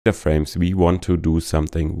data frames, we want to do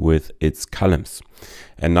something with its columns.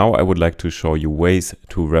 And now I would like to show you ways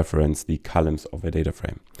to reference the columns of a data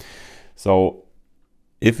frame. So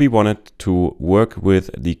if we wanted to work with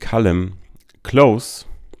the column close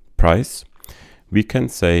price, we can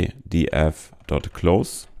say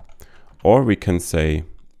df.close, or we can say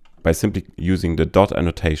by simply using the dot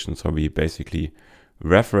annotation. So we basically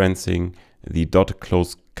referencing the dot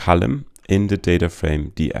close column in the data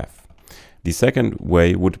frame df. The second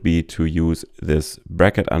way would be to use this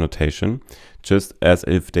bracket annotation, just as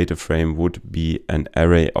if data frame would be an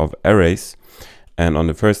array of arrays. And on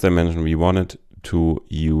the first dimension, we wanted to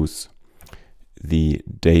use the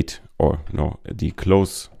the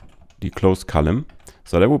close column.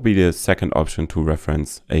 So that would be the second option to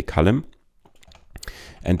reference a column.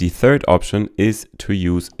 And the third option is to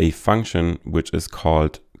use a function which is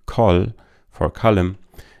called call for column.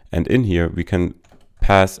 And in here we can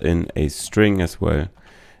pass in a string as well.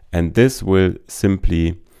 And this will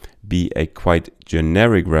simply be a quite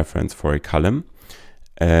generic reference for a column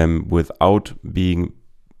without being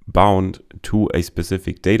bound to a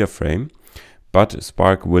specific data frame. But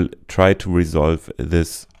Spark will try to resolve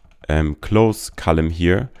this close column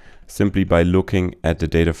here simply by looking at the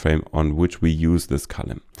data frame on which we use this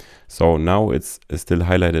column. So now it's still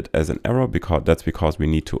highlighted as an error because we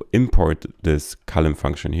need to import this column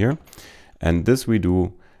function here. And this we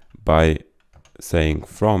do by saying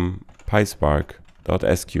from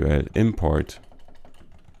PySpark.sql import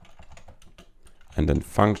and then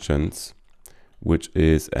functions, which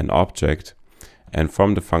is an object. And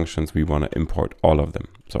from the functions, we want to import all of them.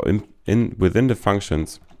 So within the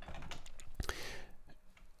functions,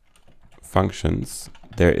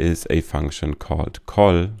 there is a function called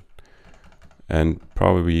call. And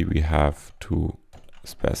probably we have to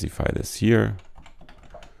specify this here.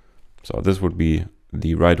 So this would be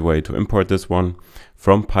the right way to import this one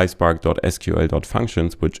from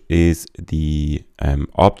PySpark.sql.functions, which is the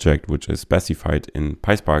object which is specified in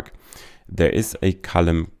PySpark. There is a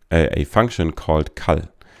function called col,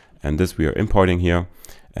 and this we are importing here,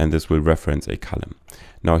 and this will reference a column.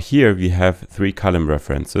 Now here we have 3 column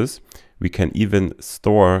references. We can even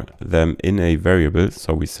store them in a variable.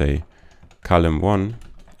 So we say column 1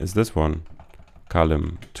 is this one,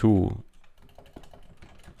 column 2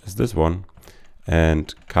 is this one,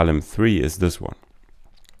 and column 3 is this one.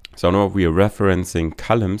 So now we are referencing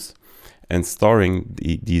columns and storing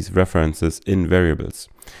these references in variables.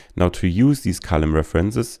 Now to use these column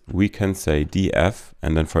references, we can say df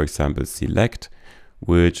and then, for example, select,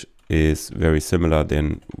 which is very similar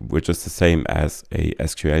which is the same as a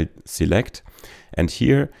SQL select. And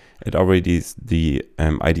here it already is, the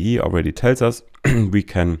IDE already tells us we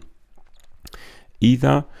can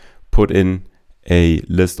either put in a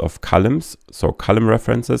list of columns, so column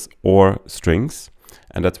references, or strings,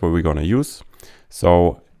 and that's what we're going to use.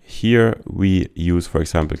 So here we use, for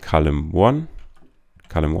example, column 1,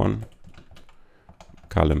 column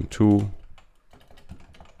 2,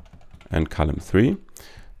 and column 3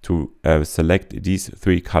 to select these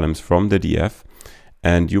 3 columns from the df.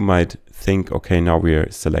 And you might think, okay, now we are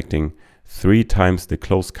selecting 3 times the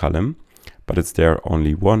close column, but it's there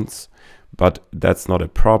only once. But that's not a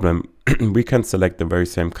problem. We can select the very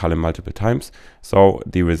same column multiple times. So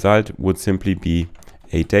the result would simply be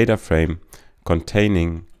a data frame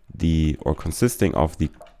containing consisting of the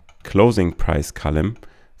closing price column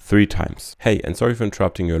 3 times. Hey, and sorry for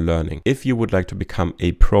interrupting your learning. If you would like to become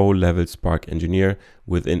a pro level Spark engineer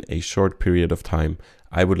within a short period of time,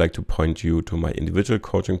 I would like to point you to my individual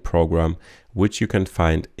coaching program, which you can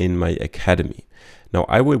find in my academy. Now,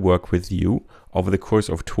 I will work with you over the course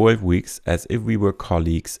of 12 weeks as if we were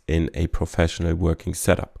colleagues in a professional working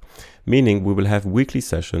setup. Meaning we will have weekly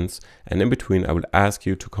sessions, and in between I will ask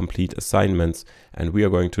you to complete assignments, and we are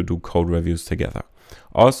going to do code reviews together.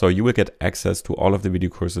 Also, you will get access to all of the video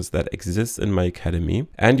courses that exist in my academy,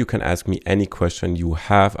 and you can ask me any question you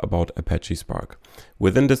have about Apache Spark.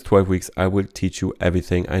 Within this 12 weeks, I will teach you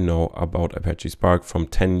everything I know about Apache Spark from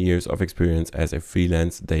 10 years of experience as a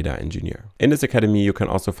freelance data engineer. In this academy, you can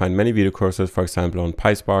also find many video courses, for example, on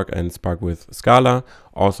PySpark and Spark with Scala,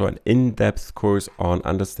 also an in-depth course on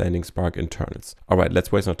understanding Spark internals. All right,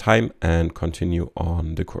 let's waste no time and continue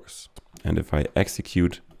on the course. And if I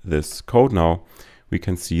execute this code now, we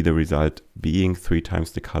can see the result being 3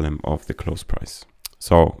 times the column of the close price.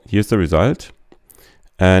 So here's the result.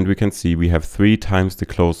 And we can see we have 3 times the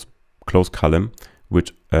close column,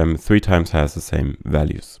 which 3 times has the same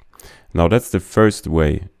values. Now that's the first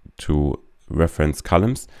way to reference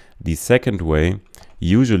columns. The second way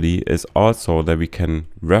usually is also that we can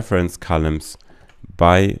reference columns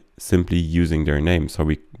by simply using their name. So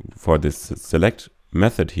for this select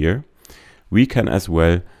method here, we can as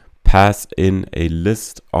well pass in a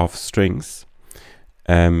list of strings.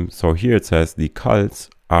 So here it says the culs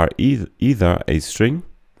are either a string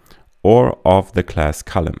or of the class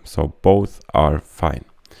column. So both are fine.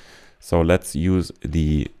 So let's use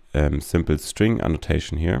the simple string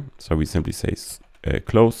annotation here. So we simply say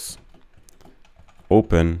close,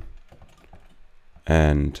 open,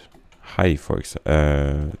 and hi, for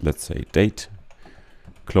example, let's say date,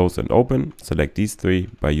 close and open. Select these three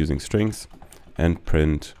by using strings and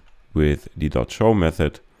print with the .show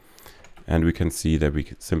method. And we can see that we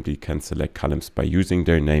simply can select columns by using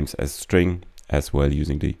their names as string, as well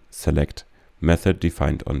using the select method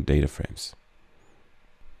defined on DataFrames.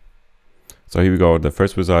 So here we go. The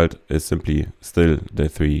first result is simply still the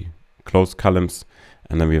three closed columns.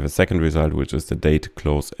 And then we have a second result, which is the date,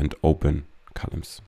 close, and open columns.